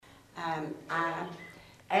I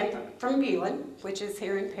am from Buellin, which is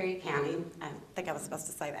here in Perry County. I think I was supposed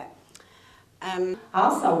to say that. I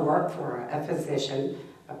also work for a physician,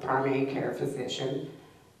 a primary care physician,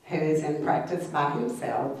 who is in practice by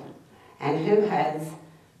himself and who has,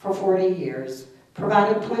 for 40 years,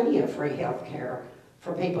 provided plenty of free health care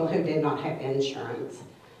for people who did not have insurance.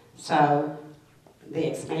 So the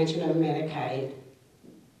expansion of Medicaid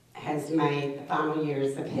has made the final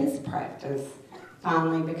years of his practice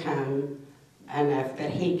finally become enough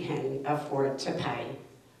that he can afford to pay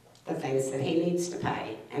the things that he needs to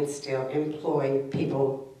pay and still employ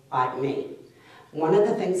people like me. One of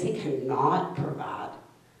the things he cannot provide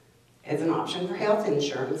is an option for health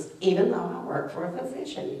insurance, even though I work for a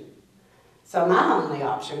physician. So my only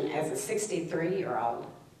option as a 63-year-old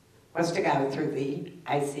was to go through the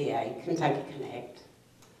ACA, Kentucky Connect.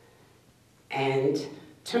 And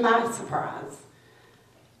to my surprise,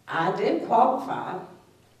 I did qualify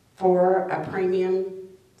for a premium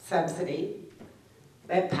subsidy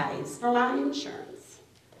that pays for my insurance.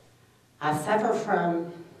 I suffer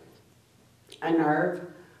from a nerve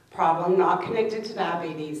problem not connected to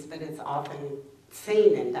diabetes, but it's often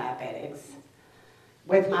seen in diabetics,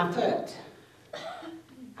 with my foot.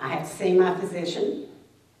 I have to see my physician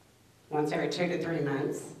once every 2 to 3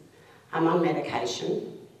 months. I'm on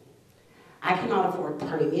medication. I cannot afford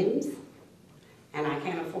premiums, and I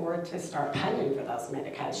can't afford to start paying for those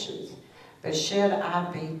medications. But should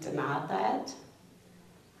I be denied that,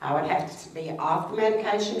 I would have to be off the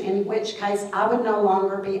medication, in which case I would no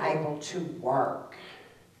longer be able to work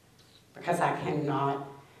because I can't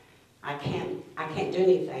do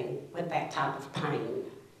anything with that type of pain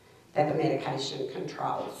that the medication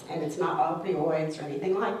controls. And it's not opioids or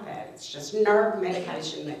anything like that. It's just nerve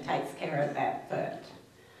medication that takes care of that foot.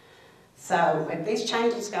 So if these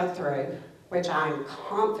changes go through, which I'm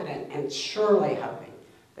confident and surely hoping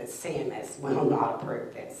that CMS will not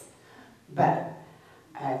approve this, but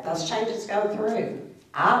if those changes go through,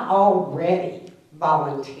 I already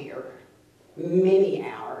volunteer many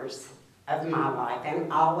hours of my life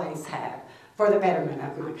and always have for the betterment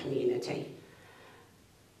of my community.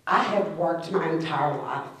 I have worked my entire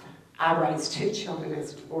life. I raised 2 children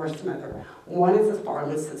as a divorced mother. One is a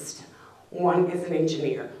pharmacist, one is an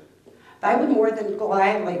engineer. They would more than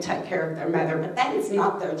gladly take care of their mother, but that is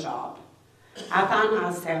not their job. I find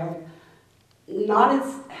myself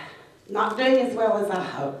not doing as well as I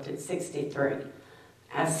hoped at 63.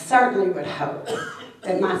 I certainly would hope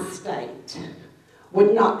that my state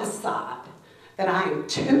would not decide that I am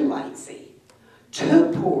too lazy,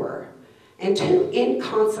 too poor, and too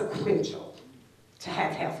inconsequential to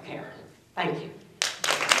have health care. Thank you.